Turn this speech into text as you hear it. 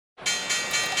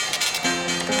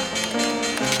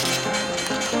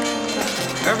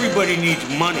Everybody needs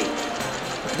money.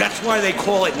 That's why they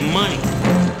call it money.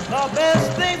 The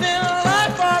best things in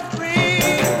life are free,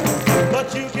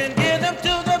 but you can give them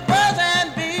to the birds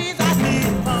and bees.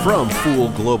 From Fool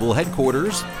Global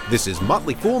Headquarters, this is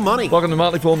Motley Fool Money. Welcome to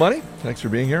Motley Fool Money. Thanks for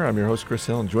being here. I'm your host, Chris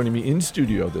Hill, and joining me in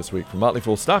studio this week from Motley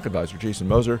Fool Stock Advisor Jason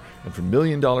Moser and from $1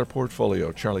 Million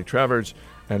Portfolio, Charlie Travers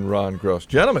and Ron Gross.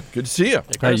 Gentlemen, good to see you.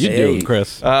 How you doing,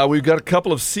 Chris? We've got a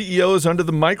couple of CEOs under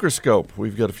the microscope.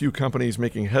 We've got a few companies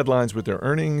making headlines with their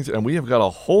earnings, and we have got a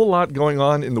whole lot going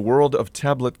on in the world of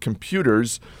tablet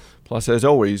computers. Plus, as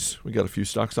always, we got a few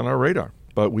stocks on our radar.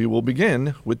 But we will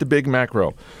begin with the big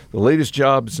macro. The latest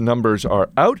jobs numbers are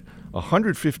out.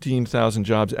 115,000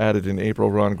 jobs added in April.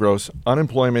 Ron Gross,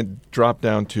 unemployment dropped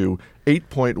down to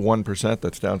 8.1%.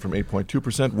 That's down from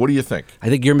 8.2%. What do you think? I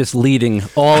think you're misleading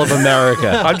all of America.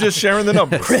 I'm just sharing the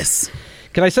numbers. Chris,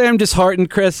 can I say I'm disheartened,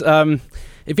 Chris?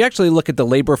 If you actually look at the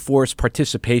labor force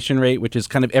participation rate, which is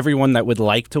kind of everyone that would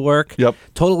like to work,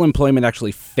 total employment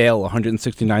actually fell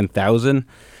 169,000.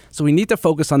 So we need to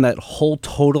focus on that whole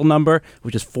total number,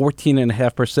 which is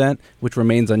 14.5%, which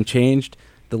remains unchanged.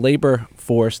 The labor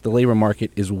force, the labor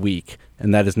market is weak,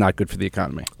 and that is not good for the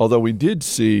economy. Although we did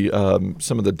see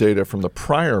some of the data from the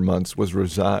prior months was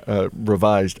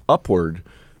revised upward.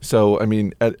 So, I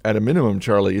mean, at a minimum,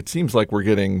 Charlie, it seems like we're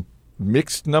getting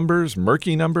mixed numbers,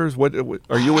 murky numbers. What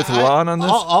are you with Ron on this?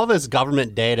 All this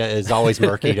government data is always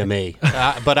murky to me,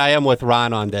 but I am with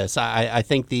Ron on this. I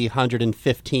think the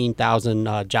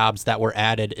 115,000 jobs that were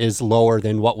added is lower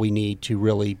than what we need to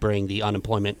really bring the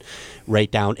unemployment rate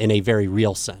down in a very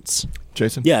real sense.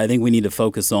 Jason? Yeah, I think we need to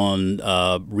focus on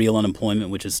real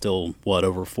unemployment, which is still,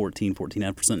 over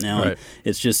 14.5% now. Right.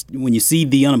 It's just when you see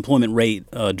the unemployment rate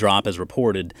drop as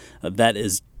reported, that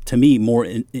is, to me, more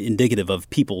indicative of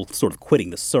people sort of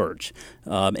quitting the search.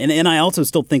 And I also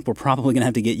still think we're probably going to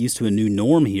have to get used to a new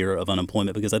norm here of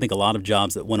unemployment, because I think a lot of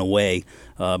jobs that went away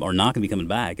are not going to be coming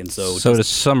back. And so to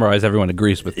summarize, everyone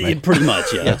agrees with me. Pretty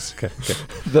much, yeah. Yes. Okay.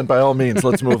 Then by all means,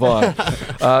 let's move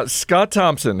on. Scott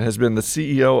Thompson has been the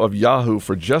CEO of Yahoo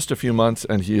for just a few months,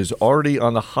 and he is already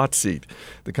on the hot seat.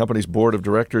 The company's board of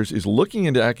directors is looking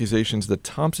into accusations that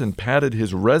Thompson padded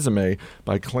his resume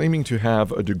by claiming to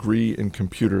have a degree in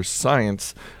computer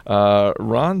science.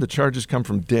 Ron, the charges come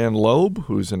from Dan Loeb,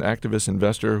 who's an activist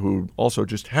investor who also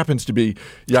just happens to be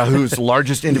Yahoo's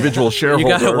largest individual shareholder. You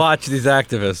got to watch these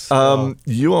activists.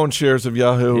 You own shares of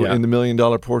Yahoo in the $1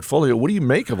 Million Portfolio. What do you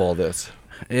make of all this?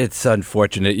 It's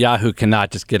unfortunate. Yahoo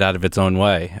cannot just get out of its own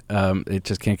way. It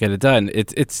just can't get it done.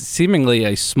 It's seemingly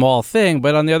a small thing,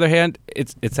 but on the other hand,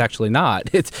 it's actually not.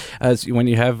 It's when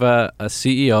you have a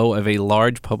CEO of a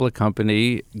large public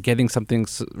company getting something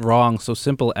wrong so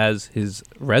simple as his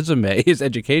resume, his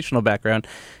educational background,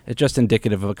 it's just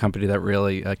indicative of a company that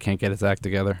really can't get its act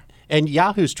together. And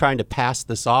Yahoo's trying to pass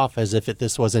this off as if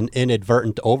this was an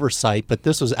inadvertent oversight, but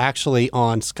this was actually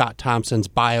on Scott Thompson's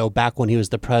bio back when he was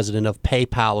the president of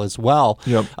PayPal as well.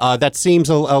 Yep. That seems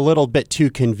a little bit too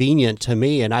convenient to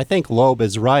me, and I think Loeb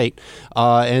is right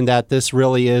in that this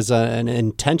really is an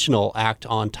intentional act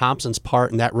on Thompson's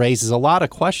part, and that raises a lot of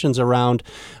questions around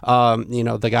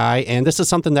the guy. And this is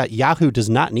something that Yahoo does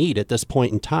not need at this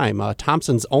point in time.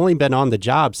 Thompson's only been on the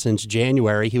job since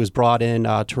January. He was brought in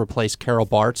to replace Carol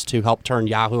Bartz to help turn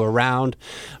Yahoo around,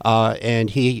 and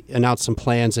he announced some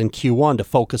plans in Q1 to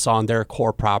focus on their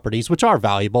core properties, which are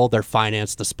valuable. Their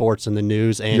finance, the sports, and the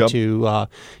news, and to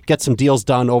get some deals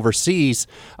done overseas,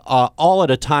 all at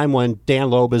a time when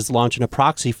Dan Loeb is launching a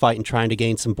proxy fight and trying to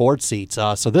gain some board seats.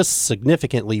 So this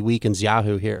significantly weakens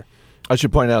Yahoo here. I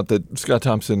should point out that Scott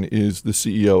Thompson is the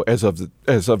CEO as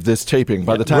of this taping.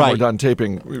 By the time we're done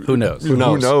taping, who knows? Who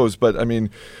knows? But I mean,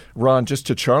 Ron, just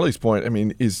to Charlie's point, I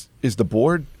mean, is the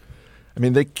board? I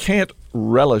mean, they can't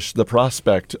relish the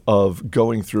prospect of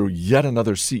going through yet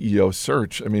another CEO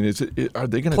search. I mean, are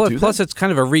they going to do that? Plus, it's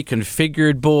kind of a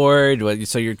reconfigured board,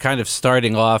 so you're kind of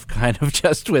starting off kind of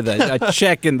just with a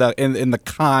check in the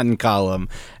con column,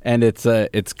 and it's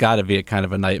got to be a kind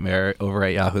of a nightmare over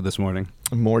at Yahoo this morning.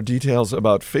 More details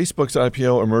about Facebook's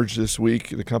IPO emerged this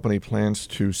week. The company plans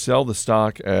to sell the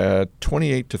stock at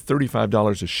 $28 to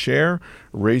 $35 a share,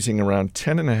 raising around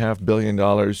 $10.5 billion.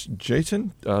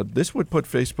 Jason, this would put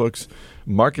Facebook's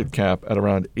market cap at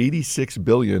around $86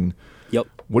 billion. Yep.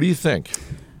 What do you think?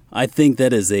 I think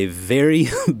that is a very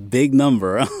big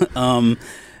number.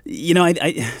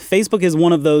 Facebook is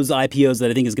one of those IPOs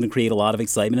that I think is going to create a lot of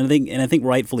excitement, and I think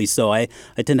rightfully so. I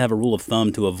tend to have a rule of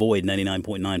thumb to avoid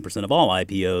 99.9% of all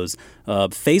IPOs.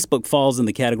 Facebook falls in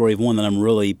the category of one that I'm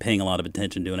really paying a lot of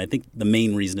attention to, and I think the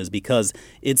main reason is because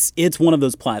it's one of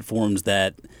those platforms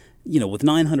that with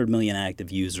 900 million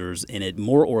active users, and it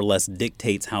more or less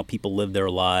dictates how people live their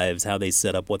lives, how they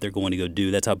set up, what they're going to go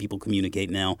do. That's how people communicate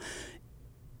now.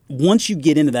 Once you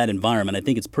get into that environment, I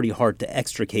think it's pretty hard to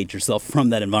extricate yourself from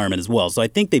that environment as well. So I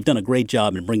think they've done a great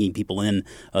job in bringing people in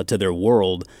to their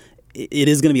world. It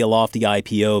is going to be a lofty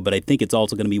IPO, but I think it's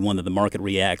also going to be one that the market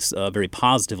reacts very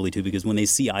positively to, because when they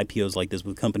see IPOs like this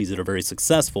with companies that are very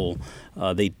successful,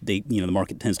 the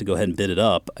market tends to go ahead and bid it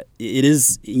up. It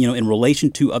is, in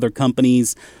relation to other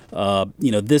companies,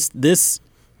 this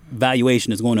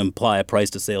valuation is going to imply a price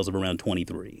to sales of around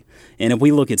 23. And if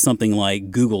we look at something like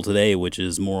Google today, which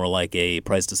is more like a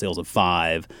price to sales of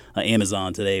 5,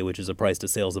 Amazon today, which is a price to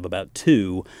sales of about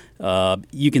 2,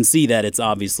 you can see that it's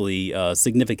obviously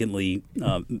significantly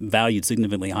valued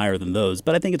significantly higher than those.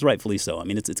 But I think it's rightfully so. I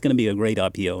mean, it's going to be a great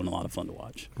IPO and a lot of fun to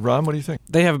watch. Ron, what do you think?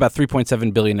 They have about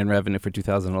 $3.7 billion in revenue for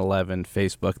 2011,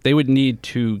 Facebook. They would need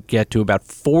to get to about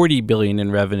 $40 billion in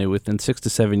revenue within 6 to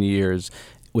 7 years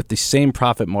with the same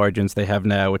profit margins they have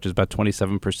now, which is about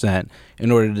 27%,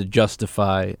 in order to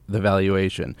justify the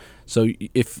valuation. So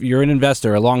if you're an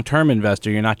investor, a long-term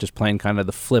investor, you're not just playing kind of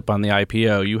the flip on the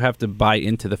IPO. You have to buy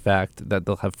into the fact that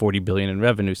they'll have $40 billion in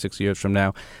revenue 6 years from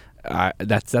now.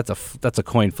 That's a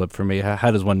coin flip for me. How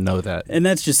does one know that? And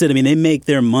that's just it. I mean, they make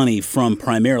their money from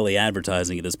primarily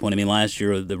advertising at this point. I mean, last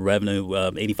year the revenue,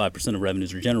 85% of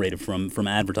revenues were generated from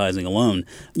advertising alone.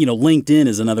 LinkedIn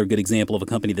is another good example of a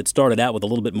company that started out with a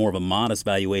little bit more of a modest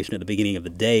valuation at the beginning of the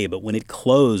day, but when it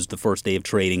closed the first day of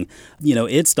trading,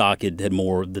 its stock had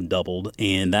more than doubled,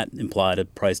 and that implied a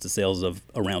price to sales of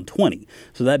around 20.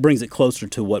 So that brings it closer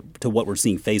to what we're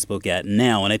seeing Facebook at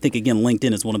now. And I think again,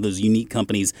 LinkedIn is one of those unique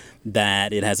companies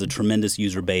that it has a tremendous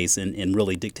user base and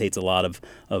really dictates a lot of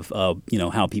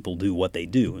how people do what they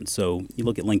do. And so you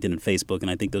look at LinkedIn and Facebook,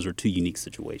 and I think those are two unique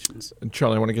situations. And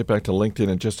Charlie, I want to get back to LinkedIn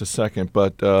in just a second,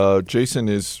 but Jason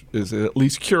is at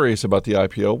least curious about the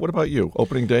IPO. What about you?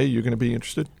 Opening day, you're going to be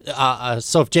interested?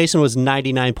 So if Jason was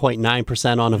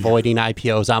 99.9% on avoiding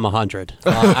IPOs, I'm 100.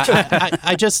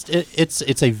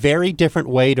 It's a very different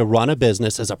way to run a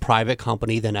business as a private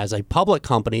company than as a public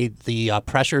company. The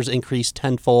pressures increase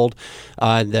tenfold.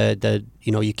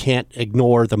 You can't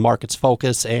ignore the market's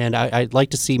focus, and I'd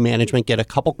like to see management get a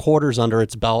couple quarters under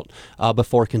its belt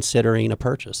before considering a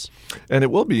purchase. And it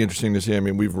will be interesting to see. I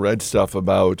mean, we've read stuff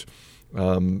about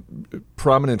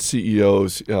prominent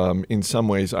CEOs in some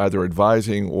ways either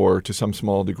advising or to some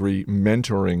small degree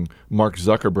mentoring Mark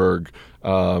Zuckerberg.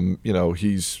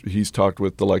 He's talked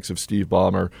with the likes of Steve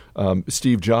Ballmer,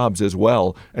 Steve Jobs as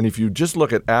well. And if you just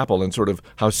look at Apple and sort of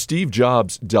how Steve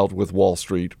Jobs dealt with Wall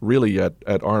Street really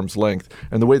at arm's length,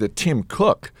 and the way that Tim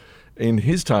Cook in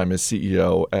his time as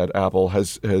CEO at Apple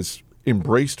has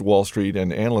embraced Wall Street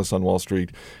and analysts on Wall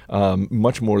Street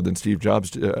much more than Steve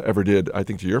Jobs ever did. I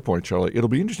think to your point, Charlie, it'll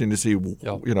be interesting to see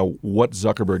what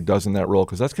Zuckerberg does in that role,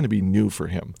 because that's going to be new for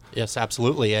him. Yes,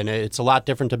 absolutely, and it's a lot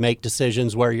different to make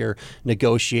decisions where you're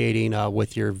negotiating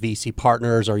with your VC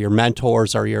partners or your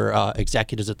mentors or your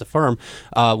executives at the firm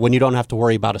when you don't have to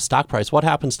worry about a stock price. What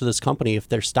happens to this company if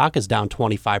their stock is down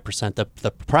 25%?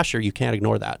 The pressure, you can't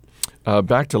ignore that.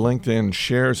 Back to LinkedIn,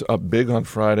 shares up big on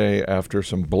Friday after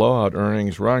some blowout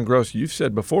earnings. Ron Gross, you've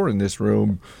said before in this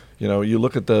room, you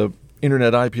look at the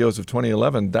internet IPOs of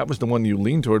 2011, that was the one you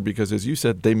leaned toward because, as you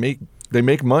said, they make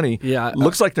money. Yeah,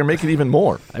 looks like they're making even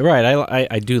more. Right.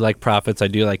 I do like profits. I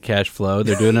do like cash flow.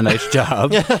 They're doing a nice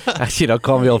job.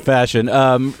 Call me old-fashioned.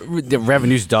 The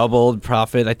revenue's doubled.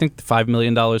 Profit, I think $5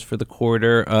 million for the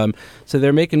quarter. So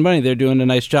they're making money. They're doing a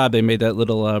nice job. They made that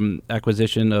little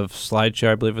acquisition of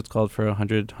SlideShare, I believe it's called, for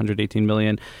 $118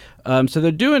 million. So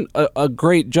they're doing a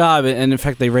great job, and in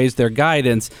fact, they raised their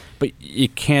guidance, but you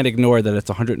can't ignore that it's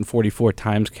 144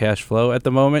 times cash flow at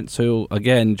the moment. So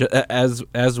again, as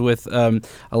with a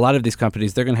lot of these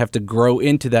companies, they're going to have to grow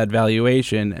into that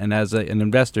valuation, and as an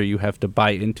investor, you have to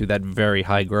buy into that very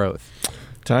high growth.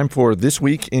 Time for This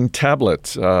Week in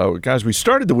Tablets. Guys, we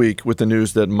started the week with the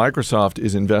news that Microsoft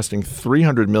is investing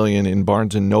 $300 million in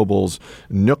Barnes & Noble's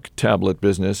Nook tablet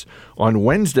business. On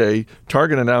Wednesday,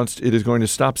 Target announced it is going to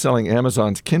stop selling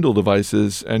Amazon's Kindle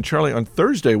devices. And Charlie, on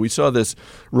Thursday, we saw this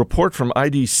report from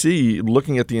IDC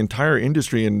looking at the entire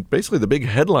industry, and basically the big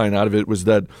headline out of it was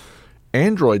that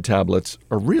Android tablets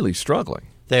are really struggling.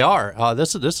 They are.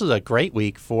 This is a great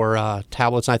week for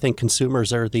tablets. I think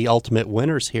consumers are the ultimate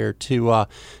winners here. To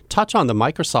touch on the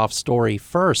Microsoft story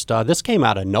first, this came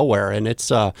out of nowhere, and it's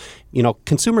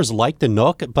consumers like the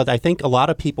Nook, but I think a lot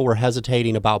of people were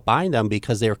hesitating about buying them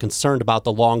because they were concerned about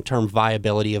the long-term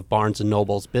viability of Barnes &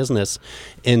 Noble's business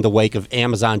in the wake of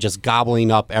Amazon just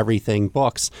gobbling up everything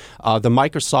books. The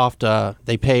Microsoft,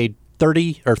 they paid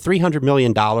 $300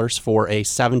 million for a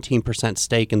 17%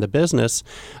 stake in the business,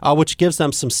 which gives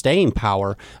them some staying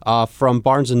power. From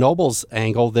Barnes & Noble's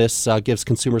angle, this gives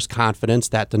consumers confidence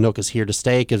that the Nook is here to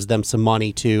stay, gives them some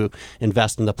money to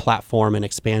invest in the platform and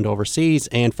expand overseas.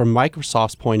 And from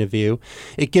Microsoft's point of view,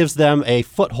 it gives them a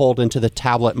foothold into the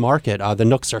tablet market. The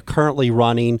Nooks are currently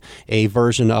running a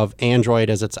version of Android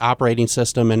as its operating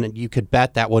system, and you could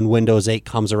bet that when Windows 8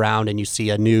 comes around and you see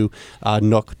a new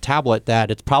Nook tablet,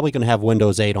 that it's probably going to have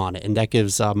Windows 8 on it, and that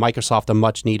gives Microsoft a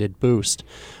much-needed boost.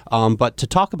 But to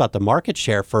talk about the market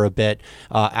share for a bit,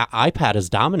 iPad is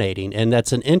dominating, and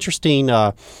that's an interesting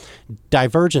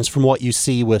divergence from what you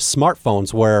see with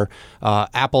smartphones, where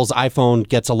Apple's iPhone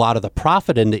gets a lot of the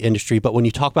profit in the industry, but when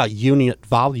you talk about unit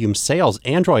volume sales,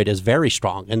 Android is very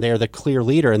strong, and they are the clear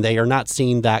leader, and they are not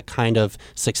seeing that kind of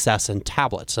success in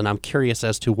tablets. And I'm curious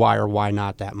as to why or why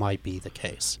not that might be the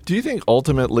case. Do you think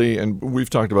ultimately, and we've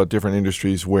talked about different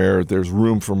industries where there's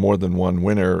room for more than one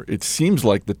winner, it seems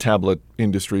like the tablet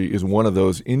industry is one of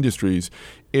those industries.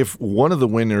 If one of the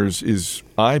winners is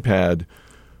iPad,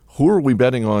 who are we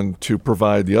betting on to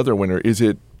provide the other winner? Is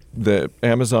it the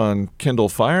Amazon Kindle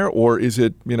Fire, or is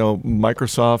it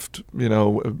Microsoft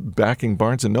backing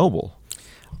Barnes & Noble?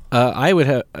 I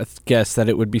would guess that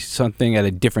it would be something at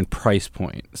a different price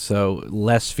point. So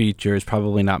less features,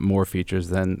 probably not more features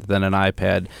than an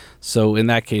iPad. So in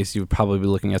that case, you would probably be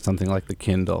looking at something like the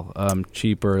Kindle,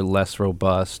 cheaper, less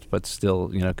robust, but still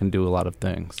can do a lot of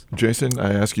things. Jason,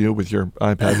 I ask you with your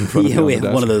iPad in front of you. We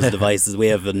have one of those devices. We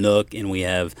have a Nook and we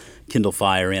have Kindle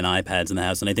Fire and iPads in the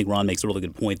house. And I think Ron makes a really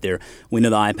good point there. We know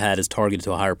the iPad is targeted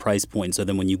to a higher price point. So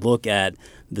then when you look at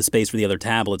the space for the other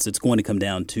tablets, it's going to come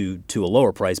down to a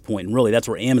lower price point. And really, that's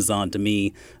where Amazon, to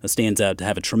me, stands out to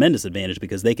have a tremendous advantage,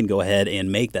 because they can go ahead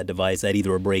and make that device at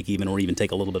either a break even or even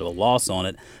take a little bit of a loss on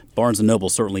it. Barnes & Noble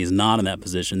certainly is not in that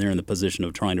position. They're in the position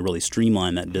of trying to really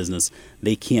streamline that business.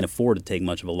 They can't afford to take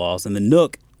much of a loss. And the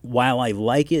Nook, while I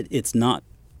like it, it's not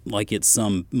like it's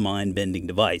some mind-bending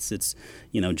device. It's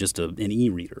just an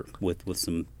e-reader with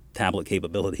some tablet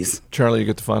capabilities. Charlie, you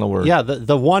get the final word. Yeah,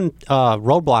 the one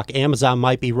roadblock Amazon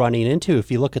might be running into,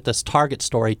 if you look at this Target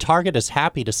story, Target is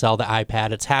happy to sell the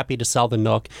iPad. It's happy to sell the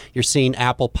Nook. You're seeing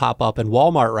Apple pop up in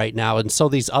Walmart right now, and so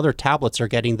these other tablets are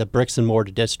getting the bricks and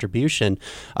mortar distribution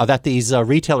that these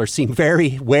retailers seem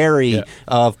very wary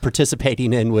of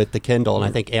participating in with the Kindle, and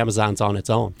I think Amazon's on its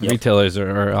own. Yep. Retailers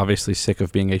are obviously sick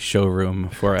of being a showroom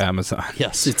for Amazon.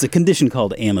 Yes. It's a condition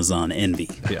called Amazon envy.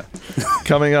 Yeah.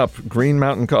 Coming up, Green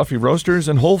Mountain Coffee Roasters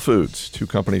and Whole Foods, two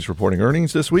companies reporting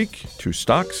earnings this week, two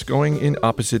stocks going in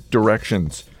opposite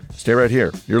directions. Stay right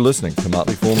here. You're listening to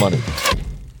Motley Fool Money.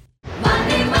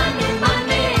 Money, money,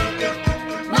 money,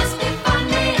 must be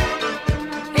funny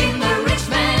in the rich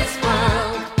man's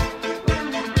world.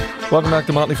 Welcome back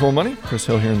to Motley Fool Money. Chris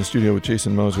Hill here in the studio with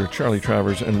Jason Moser, Charlie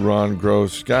Travers, and Ron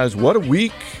Gross. Guys, what a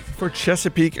week for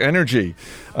Chesapeake Energy.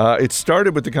 It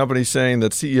started with the company saying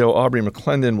that CEO Aubrey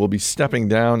McClendon will be stepping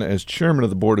down as chairman of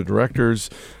the board of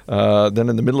directors. Then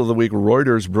in the middle of the week,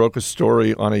 Reuters broke a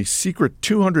story on a secret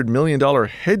 $200 million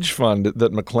hedge fund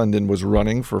that McClendon was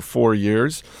running for 4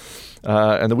 years.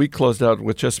 And the week closed out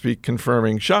with Chesapeake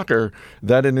confirming, shocker,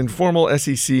 that an informal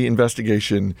SEC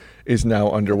investigation is now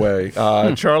underway.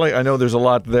 Charlie, I know there's a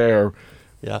lot there.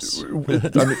 Yes. We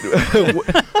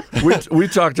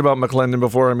talked about McClendon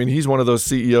before. I mean, he's one of those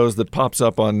CEOs that pops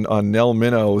up on Nell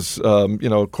Minnow's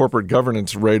corporate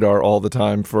governance radar all the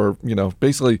time for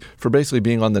basically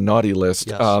being on the naughty list.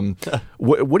 Yes.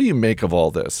 What do you make of all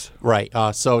this? Right.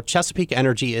 So Chesapeake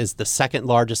Energy is the second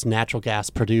largest natural gas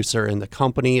producer in the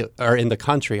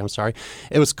country. I'm sorry.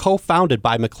 It was co-founded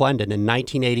by McClendon in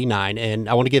 1989, and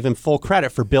I want to give him full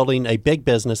credit for building a big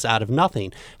business out of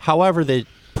nothing. However, the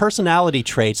personality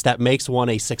traits that makes one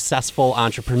a successful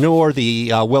entrepreneur, the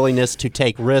willingness to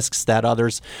take risks that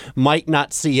others might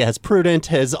not see as prudent,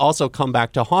 has also come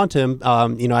back to haunt him.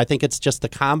 I think it's just the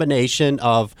combination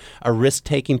of a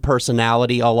risk-taking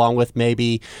personality along with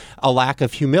maybe a lack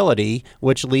of humility,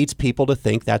 which leads people to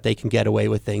think that they can get away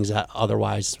with things that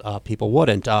otherwise people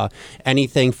wouldn't.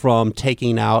 Anything from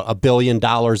taking out $1 billion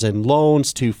in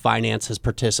loans to finance his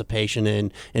participation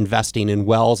in investing in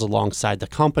wells alongside the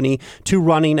company, to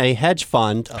running a hedge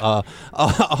fund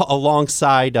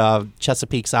alongside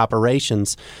Chesapeake's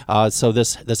operations. So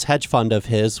this hedge fund of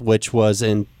his, which was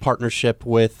in partnership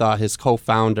with his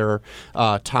co-founder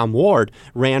Tom Ward,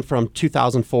 ran from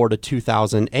 2004 to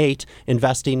 2008,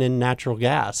 investing in natural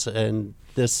gas. And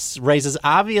This raises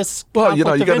obvious Well,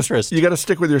 conflict you of interest. got to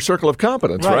stick with your circle of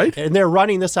competence, right? And they're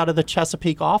running this out of the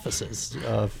Chesapeake offices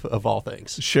of all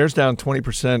things. Shares down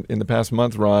 20% in the past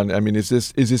month, Ron. I mean, is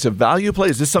this a value play?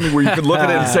 Is this something where you can look at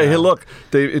it and say, hey, look,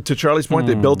 to Charlie's point,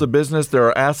 they built a business. There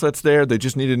are assets there. They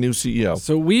just need a new CEO.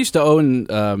 So we used to own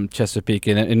Chesapeake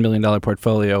in a $1 million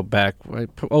portfolio back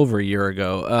over a year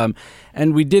ago.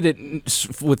 And we did it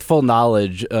with full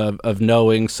knowledge of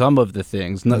knowing some of the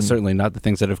things, certainly not the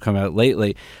things that have come out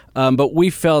lately. But we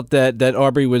felt that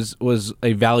Aubrey was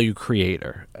a value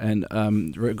creator. And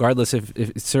regardless if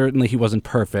certainly he wasn't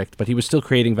perfect, but he was still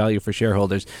creating value for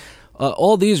shareholders.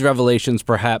 All these revelations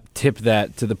perhaps tip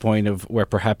that to the point of where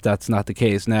perhaps that's not the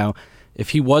case. Now,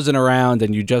 if he wasn't around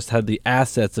and you just had the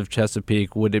assets of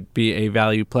Chesapeake, would it be a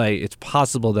value play? It's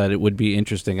possible that it would be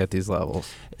interesting at these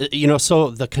levels. So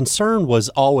the concern was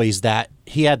always that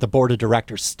he had the board of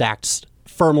directors stacked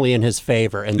firmly in his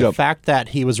favor. And the fact that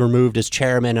he was removed as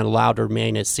chairman and allowed to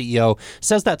remain as CEO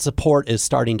says that support is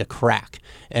starting to crack.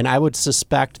 And I would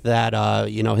suspect that,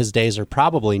 his days are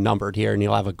probably numbered here and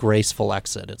he'll have a graceful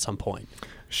exit at some point.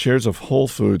 Shares of Whole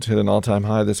Foods hit an all-time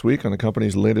high this week on the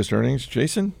company's latest earnings.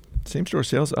 Jason? Same-store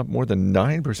sales up more than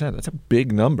 9%. That's a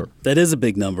big number. That is a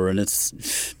big number, and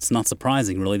it's not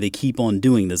surprising, really. They keep on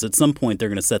doing this. At some point, they're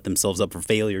going to set themselves up for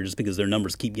failure just because their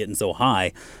numbers keep getting so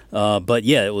high. But,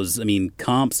 yeah, it was,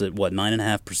 comps at,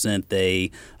 9.5%. They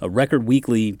record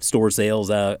weekly store sales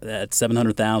at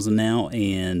 $700,000 now,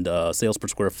 and sales per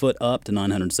square foot up to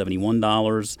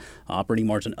 $971. Operating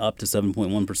margin up to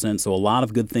 7.1%. So a lot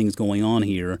of good things going on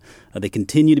here. They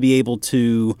continue to be able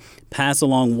to pass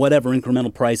along whatever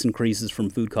incremental price increases from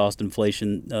food cost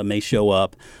inflation may show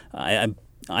up. I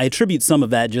attribute some of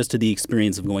that just to the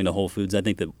experience of going to Whole Foods. I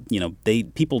think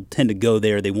that people tend to go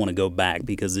there. They want to go back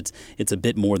because it's a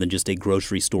bit more than just a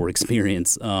grocery store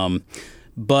experience.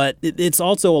 But it's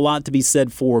also a lot to be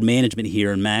said for management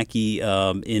here. And Mackey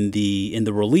in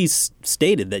the release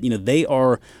stated that they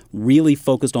are really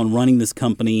focused on running this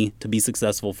company to be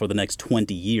successful for the next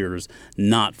 20 years,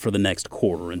 not for the next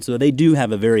quarter. And so they do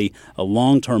have a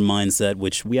long-term mindset,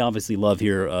 which we obviously love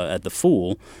here at The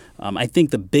Fool. I think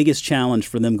the biggest challenge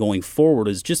for them going forward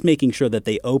is just making sure that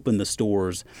they open the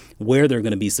stores where they're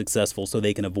going to be successful so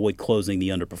they can avoid closing the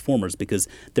underperformers, because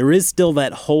there is still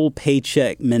that whole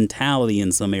paycheck mentality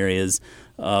in some areas.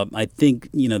 I think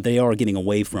they are getting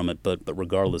away from it, but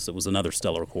regardless, it was another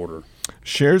stellar quarter.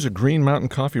 Shares of Green Mountain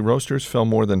Coffee Roasters fell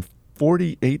more than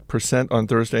 48% on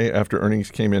Thursday after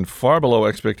earnings came in far below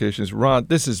expectations. Ron,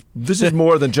 this is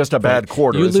more than just a bad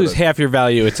quarter. You lose half your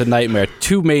value. It's a nightmare.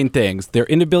 Two main things: their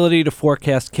inability to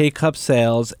forecast K-Cup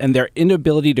sales and their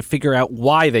inability to figure out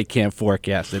why they can't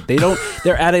forecast it.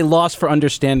 They're at a loss for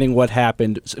understanding what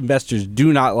happened. Investors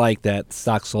do not like that.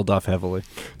 Stock sold off heavily.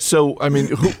 So,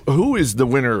 who is the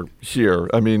winner here?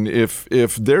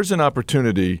 If there's an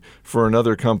opportunity for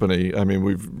another company,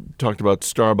 we've talked about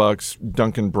Starbucks,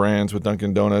 Dunkin' Brands with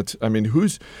Dunkin' Donuts.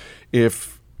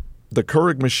 If the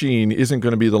Keurig machine isn't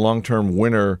going to be the long-term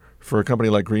winner for a company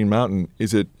like Green Mountain,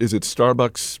 is it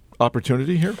Starbucks'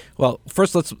 opportunity here? Well,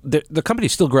 first, the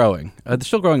company's still growing. They're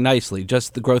still growing nicely.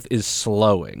 Just the growth is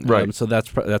slowing. Right. So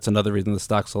that's another reason the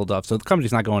stock sold off. So the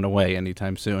company's not going away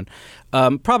anytime soon.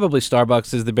 Probably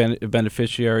Starbucks is the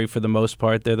beneficiary for the most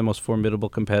part. They're the most formidable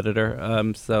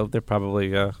competitor. So they're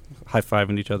probably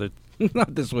high-fiving each other.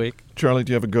 Not this week. Charlie,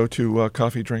 do you have a go-to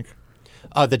coffee drink?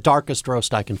 The darkest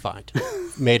roast I can find,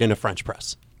 made in a French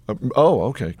press.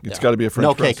 Okay. It's got to be a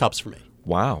French press. No K-Cups for me.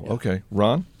 Wow. Yeah. Okay.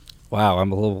 Ron? Wow,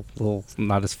 I'm a little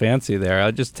not as fancy there.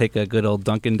 I'll just take a good old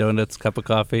Dunkin' Donuts cup of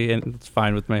coffee, and it's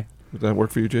fine with me. Would that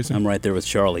work for you, Jason? I'm right there with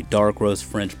Charlie. Dark roast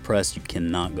French press, you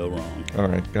cannot go wrong. All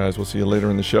right, guys, we'll see you later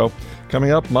in the show.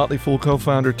 Coming up, Motley Fool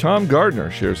co-founder Tom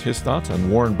Gardner shares his thoughts on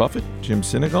Warren Buffett, Jim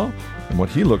Sinegal, and what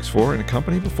he looks for in a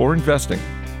company before investing.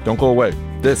 Don't go away.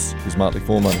 This is Motley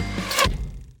Fool Money.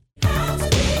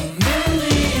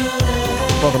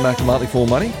 Welcome back to Motley Fool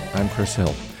Money. I'm Chris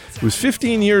Hill. It was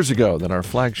 15 years ago that our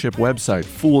flagship website,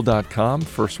 Fool.com,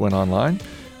 first went online.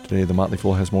 Today, the Motley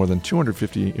Fool has more than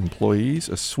 250 employees,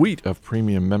 a suite of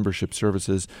premium membership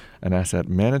services, an asset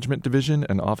management division,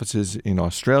 and offices in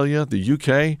Australia, the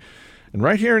UK, and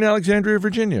right here in Alexandria,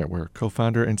 Virginia, where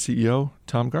co-founder and CEO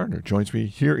Tom Gardner joins me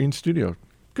here in studio.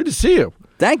 Good to see you.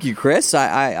 Thank you, Chris.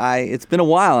 It's been a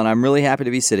while, and I'm really happy to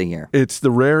be sitting here. It's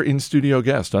the rare in-studio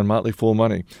guest on Motley Fool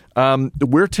Money.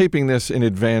 We're taping this in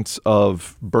advance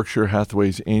of Berkshire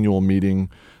Hathaway's annual meeting.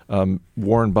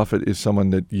 Warren Buffett is someone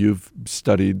that you've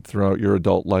studied throughout your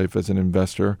adult life as an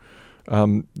investor.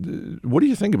 What do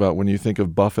you think about when you think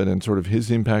of Buffett and sort of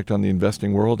his impact on the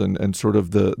investing world and sort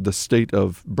of the state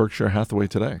of Berkshire Hathaway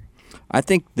today? I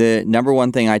think the number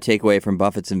one thing I take away from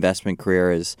Buffett's investment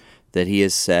career is that he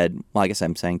has said, well, I guess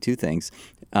I'm saying two things.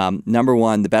 Number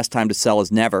one, the best time to sell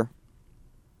is never.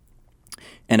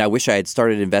 And I wish I had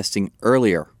started investing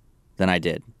earlier than I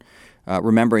did,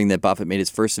 remembering that Buffett made his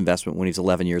first investment when he was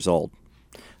 11 years old.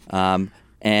 But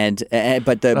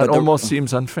that almost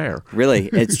seems unfair. Really,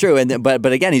 it's true. But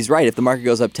again, he's right. If the market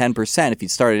goes up 10%, if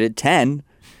he'd started at 10,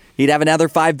 he'd have another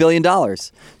 $5 billion.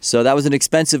 So that was an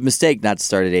expensive mistake not to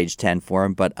start at age 10 for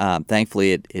him. But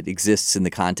thankfully, it exists in the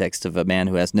context of a man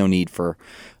who has no need for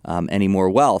any more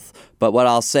wealth. But what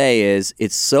I'll say is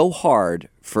it's so hard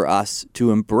for us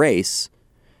to embrace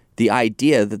the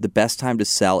idea that the best time to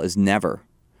sell is never.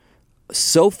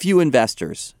 So few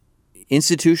investors,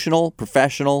 institutional,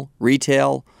 professional,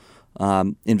 retail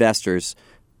investors,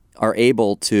 are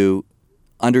able to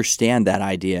understand that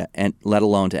idea, and let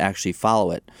alone to actually follow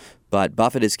it. But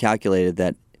Buffett has calculated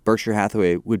that Berkshire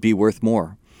Hathaway would be worth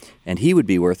more, and he would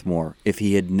be worth more if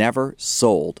he had never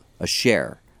sold a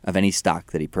share of any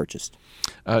stock that he purchased.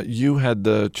 You had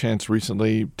the chance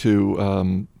recently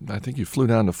to, I think you flew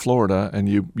down to Florida, and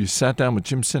you sat down with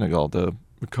Jim Sinegal, the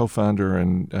co-founder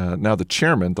and now the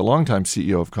chairman, the longtime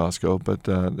CEO of Costco, but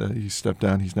he stepped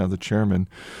down. He's now the chairman.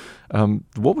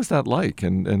 What was that like,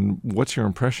 and what's your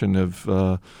impression of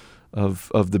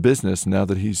the business now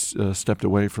that he's stepped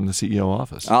away from the CEO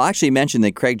office? I'll actually mention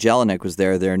that Craig Jelinek was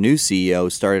there. Their new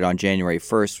CEO started on January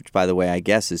 1st, which, by the way, I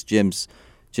guess is Jim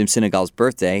Sinegal's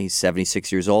birthday. He's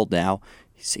 76 years old now.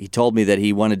 He told me that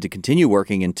he wanted to continue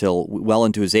working until well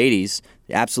into his 80s.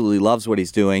 He absolutely loves what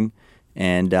he's doing,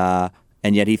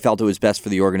 and yet he felt it was best for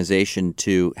the organization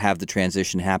to have the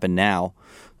transition happen now.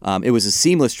 It was a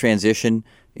seamless transition.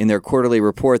 In their quarterly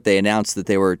report, they announced that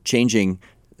they were changing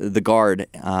the guard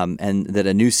and that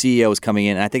a new CEO was coming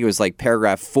in. And I think it was like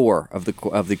paragraph 4 of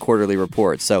the quarterly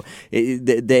report. So they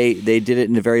did it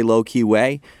in a very low-key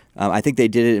way. I think they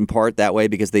did it in part that way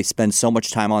because they spend so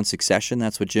much time on succession.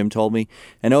 That's what Jim told me.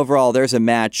 And overall, there's a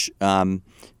match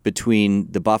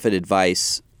between the Buffett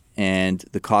advice and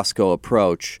the Costco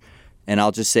approach. And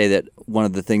I'll just say that one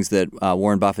of the things that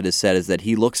Warren Buffett has said is that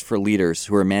he looks for leaders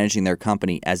who are managing their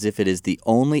company as if it is the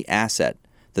only asset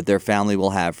that their family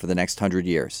will have for the next 100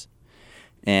 years.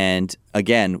 And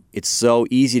again, it's so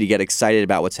easy to get excited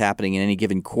about what's happening in any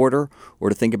given quarter, or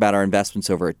to think about our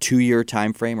investments over a 2-year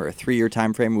time frame or a 3-year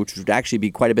time frame, which would actually be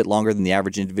quite a bit longer than the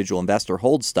average individual investor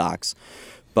holds stocks.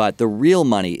 But the real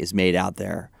money is made out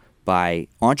there by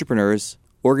entrepreneurs,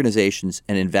 organizations,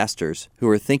 and investors who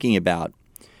are thinking about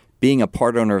being a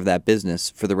part owner of that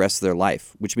business for the rest of their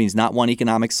life, which means not one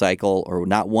economic cycle or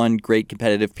not one great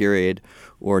competitive period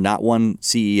or not one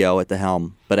CEO at the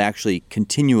helm, but actually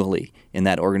continually in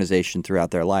that organization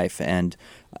throughout their life. And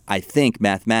I think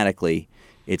mathematically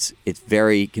it's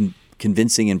very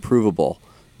convincing and provable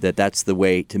that that's the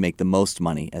way to make the most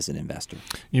money as an investor.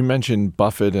 You mentioned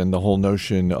Buffett and the whole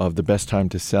notion of the best time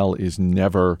to sell is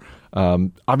never.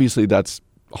 Obviously, that's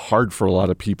hard for a lot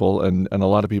of people, and a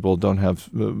lot of people don't have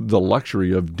the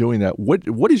luxury of doing that.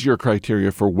 What is your criteria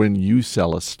for when you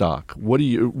sell a stock? What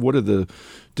are the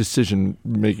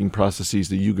decision-making processes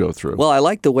that you go through? Well, I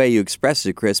like the way you expressed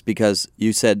it, Chris, because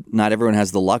you said not everyone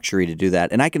has the luxury to do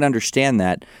that, and I can understand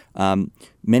that.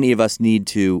 Many of us need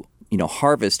to,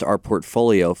 harvest our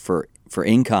portfolio for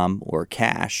income or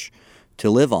cash to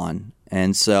live on,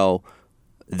 and so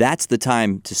that's the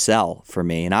time to sell for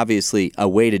me. And obviously, a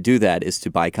way to do that is to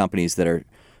buy companies that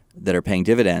are paying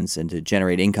dividends and to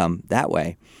generate income that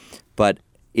way. But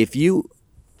if you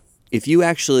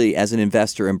actually, as an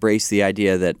investor, embrace the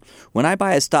idea that when I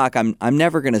buy a stock, I'm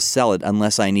never going to sell it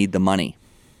unless I need the money,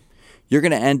 you're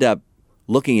going to end up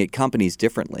looking at companies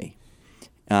differently.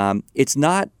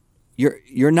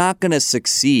 You're not going to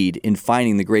succeed in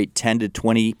finding the great 10 to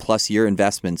 20 plus year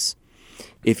investments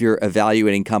if you're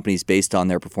evaluating companies based on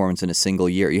their performance in a single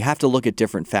year. You have to look at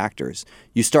different factors.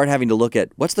 You start having to look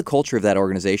at what's the culture of that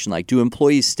organization like? Do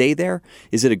employees stay there?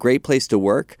 Is it a great place to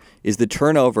work? Is the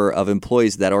turnover of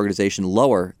employees at that organization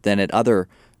lower than at other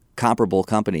comparable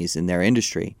companies in their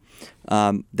industry?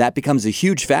 That becomes a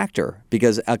huge factor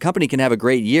because a company can have a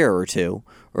great year or two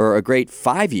or a great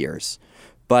 5 years.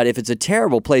 But if it's a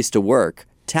terrible place to work,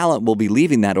 talent will be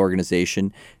leaving that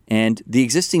organization, and the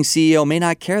existing CEO may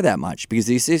not care that much because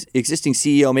the existing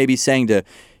CEO may be saying to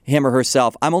him or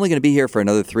herself, I'm only going to be here for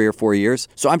another 3 or 4 years,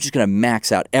 so I'm just going to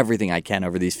max out everything I can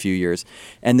over these few years.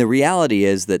 And the reality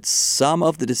is that some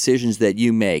of the decisions that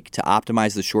you make to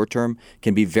optimize the short term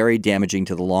can be very damaging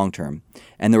to the long term.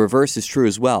 And the reverse is true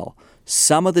as well.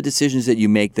 Some of the decisions that you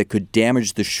make that could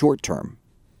damage the short term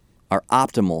are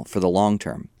optimal for the long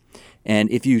term.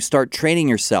 And if you start training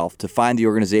yourself to find the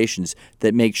organizations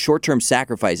that make short-term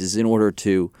sacrifices in order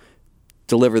to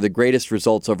deliver the greatest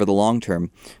results over the long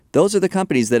term, those are the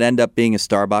companies that end up being a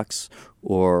Starbucks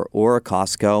or a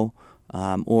Costco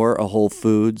or a Whole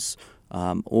Foods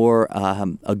or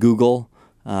a Google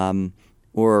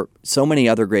or so many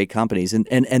other great companies. And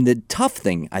the tough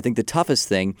thing, I think the toughest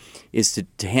thing is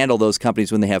to handle those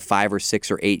companies when they have 5 or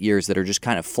 6 or 8 years that are just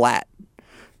kind of flat.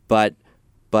 But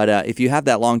if you have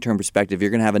that long-term perspective,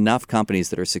 you're going to have enough companies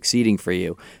that are succeeding for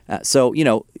you. So,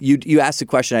 you asked a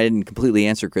question I didn't completely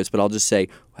answer, Chris, but I'll just say,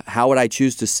 how would I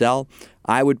choose to sell?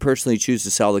 I would personally choose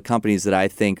to sell the companies that I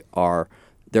think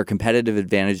their competitive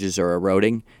advantages are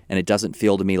eroding, and it doesn't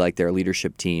feel to me like their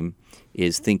leadership team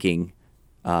is thinking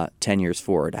 10 years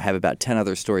forward. I have about 10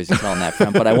 other stories to tell on that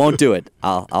front, but I won't do it.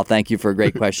 I'll thank you for a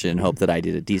great question and hope that I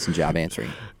did a decent job answering.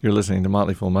 You're listening to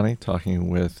Motley Fool Money, talking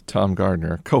with Tom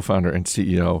Gardner, co-founder and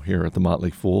CEO here at the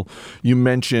Motley Fool. You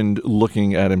mentioned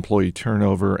looking at employee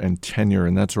turnover and tenure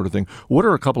and that sort of thing. What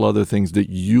are a couple other things that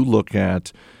you look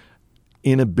at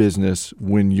in a business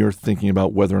when you're thinking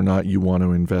about whether or not you want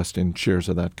to invest in shares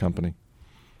of that company?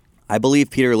 I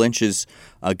believe Peter Lynch's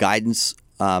guidance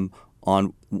on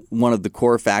one of the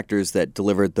core factors that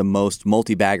delivered the most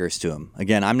multi-baggers to him.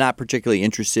 Again, I'm not particularly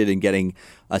interested in getting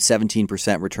a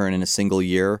 17% return in a single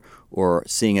year or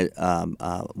seeing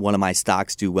one of my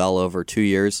stocks do well over 2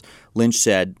 years. Lynch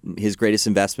said his greatest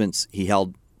investments he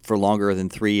held for longer than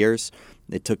 3 years.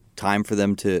 It took time for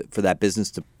that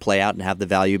business to play out and have the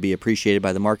value be appreciated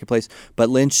by the marketplace. But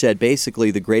Lynch said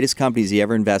basically the greatest companies he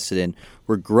ever invested in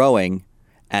were growing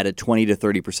at a 20 to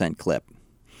 30% clip.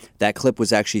 That clip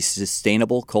was actually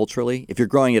sustainable culturally. If you're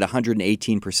growing at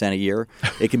 118% a year,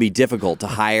 it can be difficult to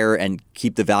hire and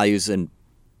keep the values and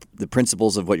the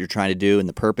principles of what you're trying to do and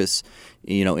the purpose,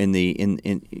 in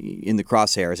the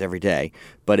crosshairs every day.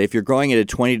 But if you're growing at a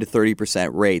 20 to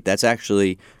 30% rate, that's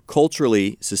actually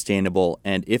culturally sustainable.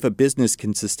 And if a business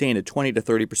can sustain a 20 to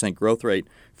 30% growth rate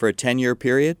for a 10-year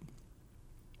period,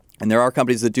 and there are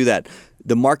companies that do that,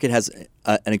 the market has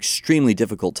an extremely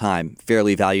difficult time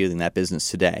fairly valuing that business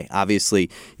today. Obviously,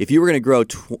 if you were going to grow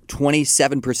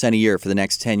 27% a year for the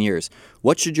next 10 years,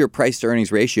 what should your price to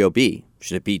earnings ratio be?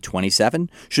 Should it be 27?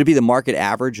 Should it be the market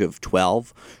average of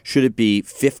 12? Should it be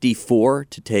 54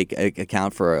 to take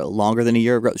account for longer than a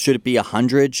year of growth? Should it be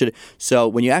 100? So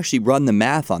when you actually run the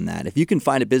math on that, if you can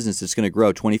find a business that's going to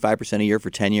grow 25% a year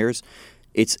for 10 years,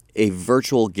 it's a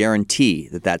virtual guarantee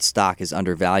that stock is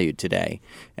undervalued today.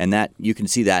 And that you can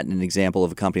see that in an example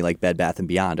of a company like Bed Bath &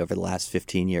 Beyond over the last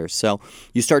 15 years. So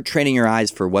you start training your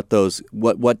eyes for what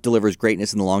delivers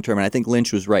greatness in the long term. And I think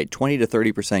Lynch was right. 20 to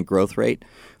 30% growth rate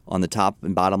on the top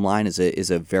and bottom line is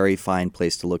a very fine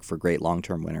place to look for great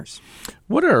long-term winners.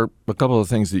 What are a couple of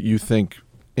things that you think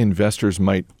investors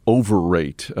might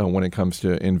overrate when it comes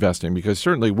to investing? Because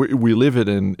certainly we live in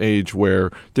an age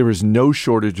where there is no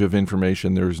shortage of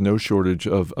information, there is no shortage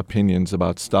of opinions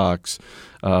about stocks,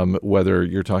 whether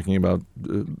you're talking about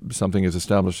something as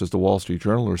established as the Wall Street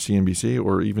Journal or CNBC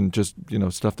or even just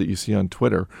stuff that you see on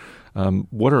Twitter.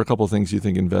 What are a couple of things you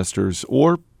think investors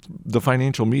or the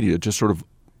financial media just sort of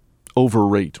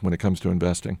overrate when it comes to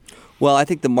investing? Well, I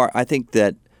think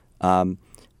that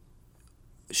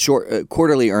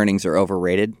quarterly earnings are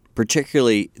overrated,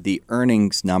 particularly the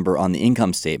earnings number on the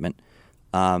income statement,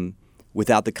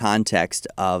 without the context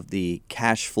of the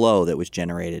cash flow that was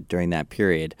generated during that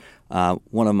period.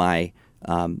 One of my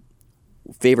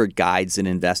favorite guides in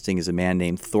investing is a man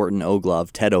named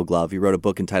Ted O'Glove. He wrote a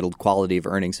book entitled Quality of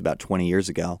Earnings about 20 years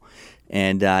ago.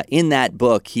 And in that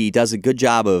book, he does a good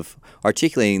job of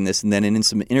articulating this. And then in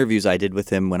some interviews I did with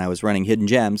him when I was running Hidden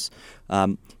Gems,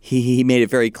 he made it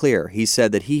very clear. He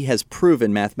said that he has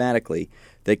proven mathematically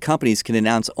that companies can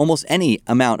announce almost any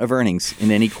amount of earnings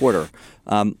in any quarter.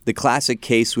 The classic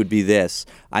case would be this.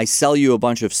 I sell you a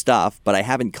bunch of stuff, but I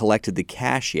haven't collected the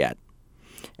cash yet.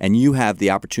 And you have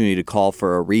the opportunity to call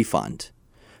for a refund.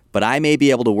 But I may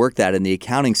be able to work that in the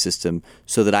accounting system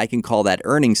so that I can call that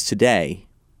earnings today,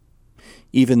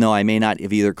 even though I may not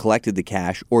have either collected the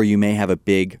cash or you may have a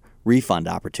big refund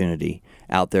opportunity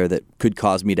out there that could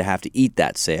cause me to have to eat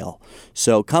that sale.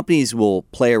 So companies will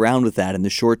play around with that in the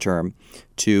short term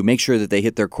to make sure that they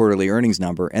hit their quarterly earnings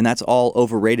number. And that's all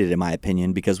overrated in my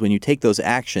opinion, because when you take those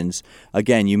actions,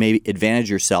 again, you may advantage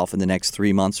yourself in the next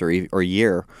 3 months or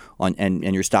year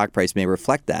and your stock price may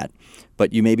reflect that.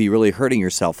 But you may be really hurting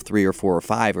yourself 3 or 4 or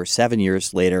 5 or 7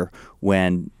 years later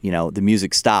when the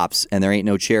music stops and there ain't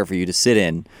no chair for you to sit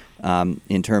in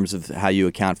terms of how you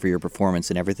account for your performance,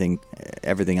 and everything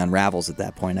unravels at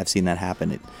that point. I've seen that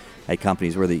happen at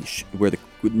companies where the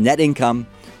net income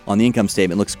on the income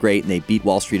statement looks great and they beat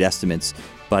Wall Street estimates,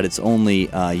 but it's only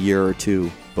a year or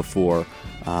two before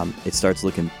it starts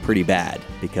looking pretty bad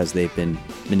because they've been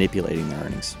manipulating their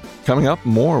earnings. Coming up,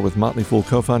 more with Motley Fool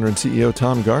co-founder and CEO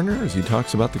Tom Gardner as he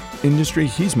talks about the industry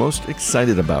he's most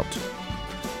excited about.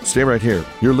 Stay right here.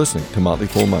 You're listening to Motley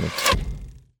Fool Money.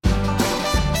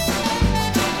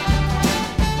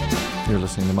 You're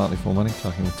listening to Motley Fool Money,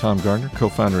 talking with Tom Gardner,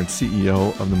 co-founder and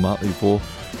CEO of the Motley Fool.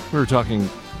 We were talking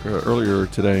earlier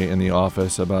today in the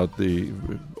office about the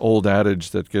old adage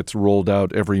that gets rolled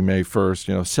out every May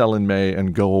 1st, sell in May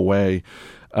and go away.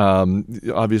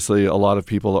 Obviously, a lot of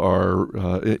people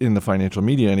are, in the financial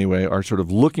media anyway, are sort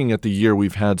of looking at the year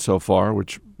we've had so far,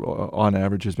 which on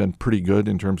average has been pretty good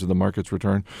in terms of the market's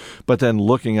return, but then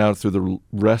looking out through the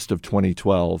rest of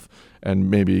 2012 and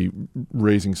maybe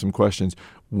raising some questions.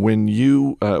 When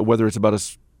you, whether it's about a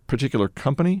particular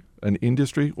company, an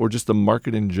industry, or just the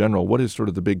market in general, what is sort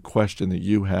of the big question that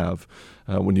you have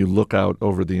when you look out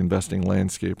over the investing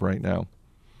landscape right now?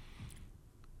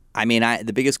 I mean,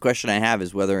 the biggest question I have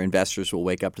is whether investors will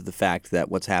wake up to the fact that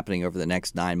what's happening over the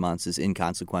next 9 months is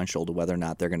inconsequential to whether or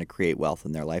not they're going to create wealth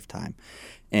in their lifetime.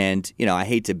 And I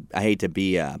hate to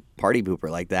be a party pooper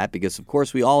like that because, of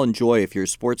course, we all enjoy, if you're a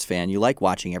sports fan, you like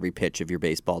watching every pitch of your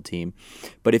baseball team.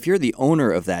 But if you're the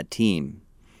owner of that team,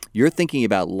 you're thinking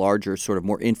about larger, sort of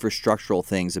more infrastructural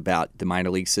things about the minor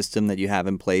league system that you have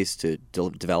in place to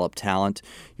develop talent.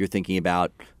 You're thinking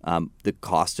about the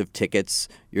cost of tickets.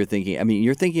 You're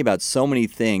thinking about so many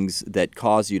things that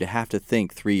cause you to have to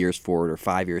think 3 years forward or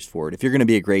 5 years forward if you're going to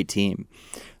be a great team.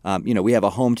 We have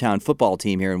a hometown football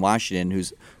team here in Washington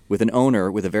who's with an owner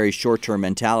with a very short-term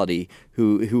mentality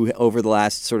who over the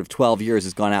last sort of 12 years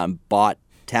has gone out and bought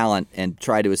talent and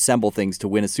try to assemble things to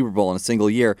win a Super Bowl in a single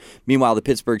year. Meanwhile, the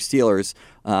Pittsburgh Steelers,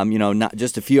 not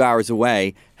just a few hours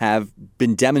away, have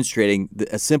been demonstrating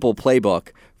a simple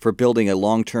playbook for building a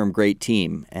long-term great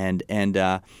team.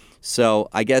 So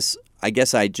I guess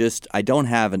I don't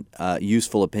have a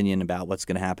useful opinion about what's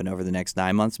going to happen over the next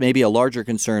 9 months. Maybe a larger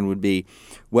concern would be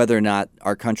whether or not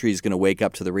our country is going to wake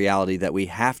up to the reality that we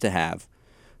have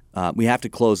to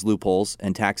close loopholes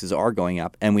and taxes are going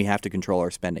up, and we have to control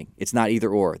our spending. It's not either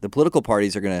or. The political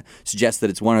parties are going to suggest that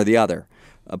it's one or the other,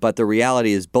 but the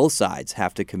reality is both sides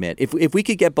have to commit. If we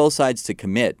could get both sides to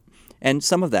commit, and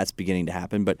some of that's beginning to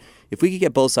happen, but if we could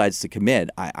get both sides to commit,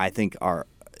 I think our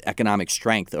economic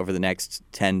strength over the next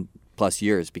 10 plus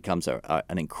years becomes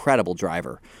an incredible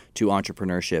driver to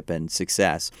entrepreneurship and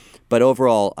success. But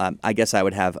overall, I guess I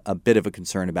would have a bit of a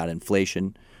concern about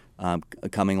inflation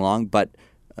coming along, but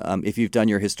if you've done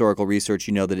your historical research,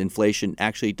 you know that inflation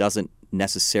actually doesn't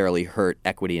necessarily hurt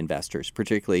equity investors,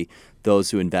 particularly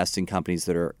those who invest in companies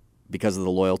that are, because of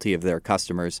the loyalty of their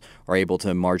customers, are able to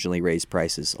marginally raise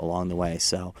prices along the way.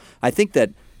 So I think that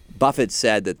Buffett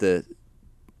said that the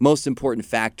most important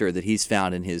factor that he's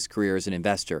found in his career as an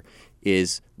investor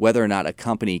is whether or not a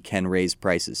company can raise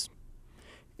prices.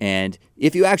 And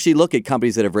if you actually look at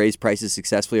companies that have raised prices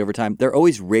successfully over time, they're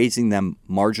always raising them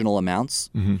marginal amounts.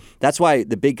 Mm-hmm. That's why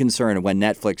the big concern when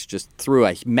Netflix just threw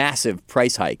a massive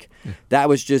price hike, that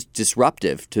was just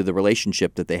disruptive to the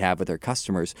relationship that they have with their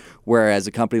customers. Whereas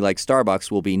a company like Starbucks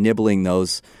will be nibbling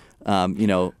those,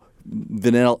 vanilla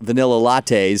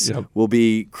lattes will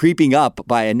be creeping up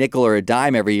by a nickel or a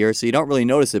dime every year, so you don't really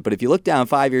notice it. But if you look down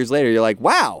 5 years later, you're like,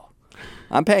 wow,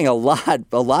 I'm paying a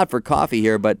lot for coffee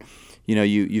here, but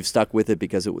you've stuck with it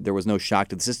because there was no shock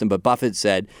to the system. But Buffett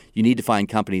said you need to find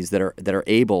companies that are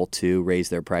able to raise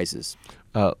their prices.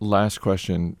 Last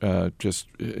question, just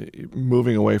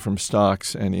moving away from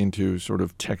stocks and into sort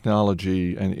of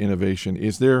technology and innovation.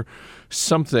 Is there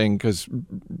something, because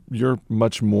you're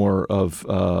much more of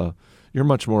a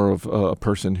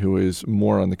person who is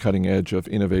more on the cutting edge of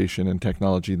innovation and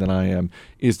technology than I am.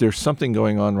 Is there something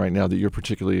going on right now that you're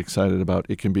particularly excited about?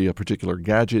 It can be a particular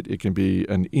gadget. It can be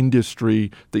an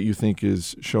industry that you think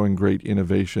is showing great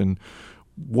innovation.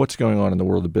 What's going on in the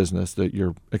world of business that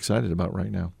you're excited about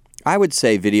right now? I would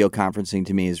say video conferencing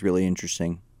to me is really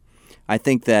interesting. I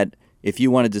think that if you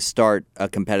wanted to start a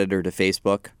competitor to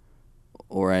Facebook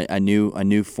or a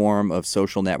new form of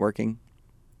social networking,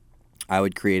 I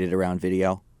would create it around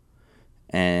video.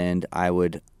 And I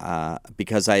would,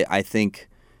 because I think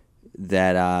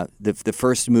that the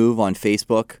first move on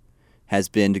Facebook has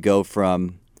been to go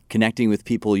from connecting with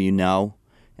people you know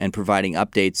and providing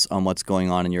updates on what's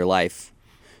going on in your life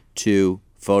to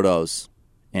photos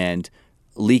and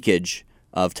leakage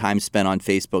of time spent on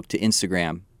Facebook to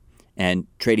Instagram and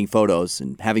trading photos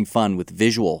and having fun with the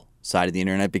visual side of the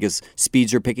internet because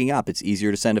speeds are picking up. It's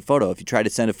easier to send a photo. If you tried to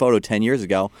send a photo 10 years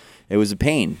ago, it was a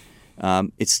pain.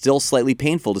 it's still slightly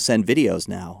painful to send videos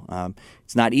now.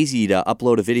 It's not easy to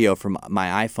upload a video from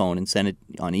my iPhone and send it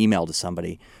on email to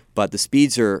somebody. But the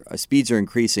speeds are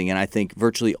increasing, and I think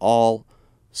virtually all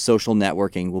social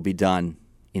networking will be done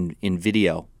in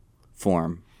video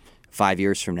form 5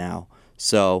 years from now.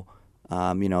 So,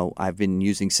 I've been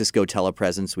using Cisco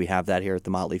telepresence. We have that here at the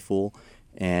Motley Fool,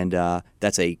 and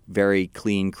that's a very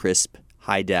clean, crisp,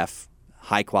 high-def,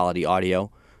 high-quality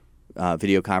audio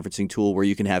video conferencing tool where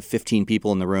you can have 15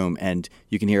 people in the room and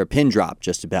you can hear a pin drop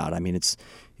just about. I mean, it's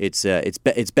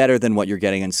better than what you're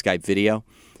getting on Skype video.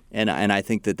 And I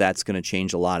think that's going to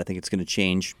change a lot. I think it's going to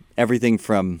change everything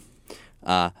from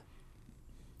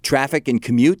traffic and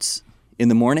commutes in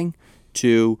the morning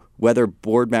to whether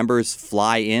board members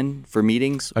fly in for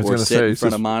meetings or sit in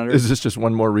front of monitors. Is this just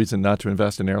one more reason not to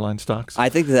invest in airline stocks? I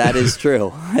think that is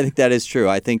true. I think that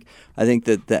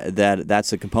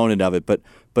that's a component of it. But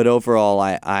overall,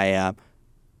 I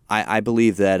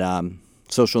believe that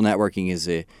social networking is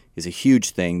a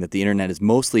huge thing, that the internet is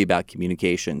mostly about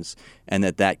communications, and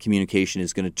that communication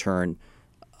is going to turn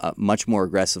much more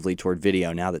aggressively toward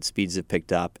video now that speeds have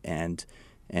picked up, and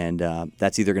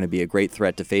that's either going to be a great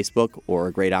threat to Facebook or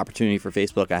a great opportunity for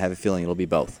Facebook. I have a feeling it'll be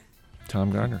both. Tom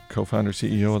Gardner, co-founder,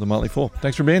 CEO of the Motley Fool.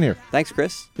 Thanks for being here. Thanks,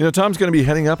 Chris. Tom's going to be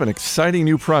heading up an exciting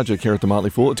new project here at the Motley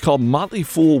Fool. It's called Motley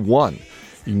Fool One.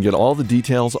 You can get all the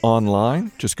details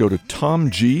online. Just go to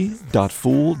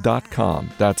tomg.fool.com.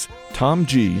 That's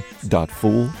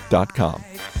tomg.fool.com.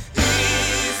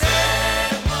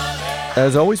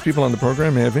 As always, people on the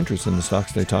program may have interest in the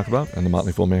stocks they talk about, and the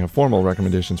Motley Fool may have formal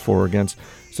recommendations for or against,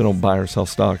 so don't buy or sell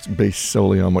stocks based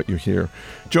solely on what you hear.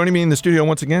 Joining me in the studio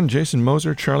once again, Jason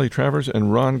Moser, Charlie Travers,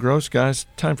 and Ron Gross. Guys,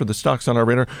 time for the stocks on our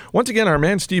radar. Once again, our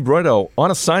man Steve Broido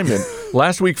on assignment.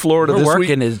 Last week, Florida. We're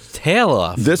working his tail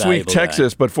off. This week,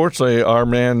 Texas. But fortunately, our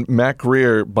man Matt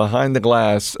Greer behind the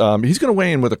glass, he's going to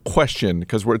weigh in with a question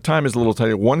because time is a little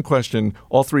tight. One question.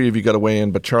 All three of you got to weigh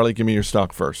in. But Charlie, give me your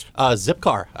stock first.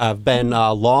 Zipcar. I've been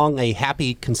long a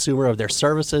happy consumer of their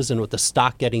services, and with the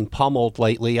stock getting pummeled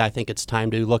lately, I think it's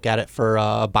time to look at it for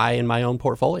a buy in my own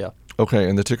portfolio. Okay,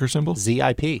 and the ticker symbol?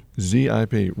 ZIP.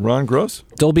 ZIP. Ron Gross?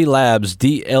 Dolby Labs,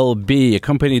 DLB, a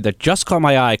company that just caught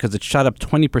my eye because it shot up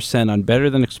 20% on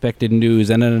better than expected news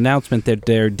and an announcement that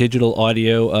their digital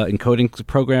audio encoding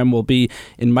program will be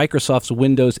in Microsoft's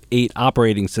Windows 8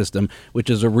 operating system,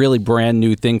 which is a really brand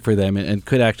new thing for them and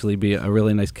could actually be a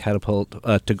really nice catapult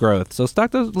to growth. So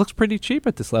stock looks pretty cheap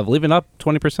at this level, even up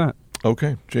 20%.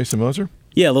 Okay, Jason Moser?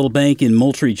 Yeah, a little bank in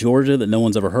Moultrie, Georgia that no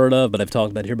one's ever heard of, but I've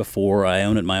talked about it here before. I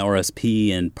own it in my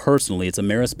RSP, and personally, it's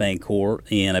Ameris Bancorp,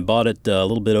 and I bought it a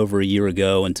little bit over a year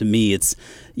ago. And to me, it's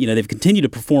they've continued to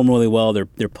perform really well.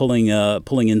 They're pulling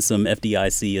in some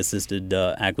FDIC assisted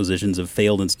acquisitions of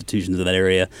failed institutions in that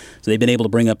area, so they've been able to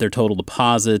bring up their total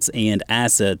deposits and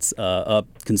assets up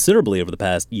considerably over the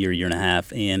past year and a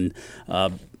half, and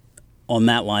on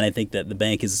that line, I think that the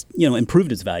bank has,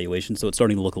 improved its valuation, so it's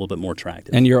starting to look a little bit more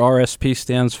attractive. And your RSP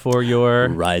stands for your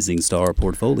Rising Star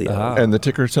Portfolio. And the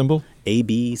ticker symbol?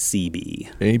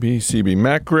 ABCB. ABCB.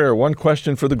 Matt Greer, one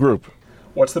question for the group.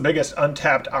 What's the biggest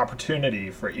untapped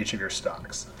opportunity for each of your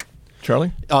stocks?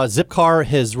 Charlie? Zipcar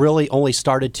has really only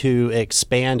started to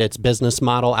expand its business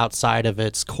model outside of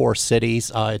its core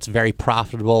cities. It's very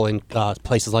profitable in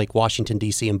places like Washington,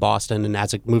 D.C. and Boston, and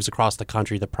as it moves across the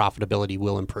country, the profitability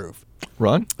will improve.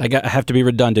 Ron? I have to be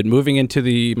redundant. Moving into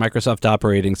the Microsoft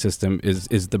operating system is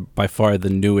by far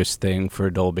the newest thing for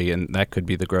Dolby, and that could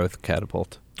be the growth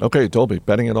catapult. Okay, Dolby,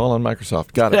 betting it all on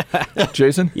Microsoft. Got it.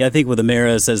 Jason? Yeah, I think with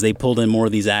Ameris, as they pulled in more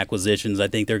of these acquisitions, I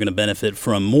think they're going to benefit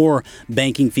from more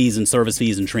banking fees and service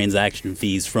fees and transaction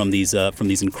fees from these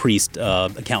increased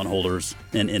account holders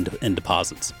and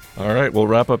deposits. All right, we'll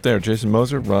wrap up there. Jason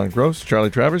Moser, Ron Gross,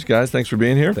 Charlie Travers. Guys, thanks for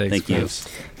being here. Thank you.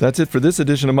 That's it for this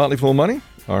edition of Motley Fool Money.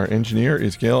 Our engineer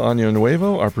is Gail Año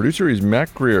Nuevo. Our producer is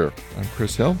Matt Greer. I'm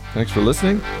Chris Hill. Thanks for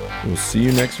listening. We'll see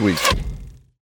you next week.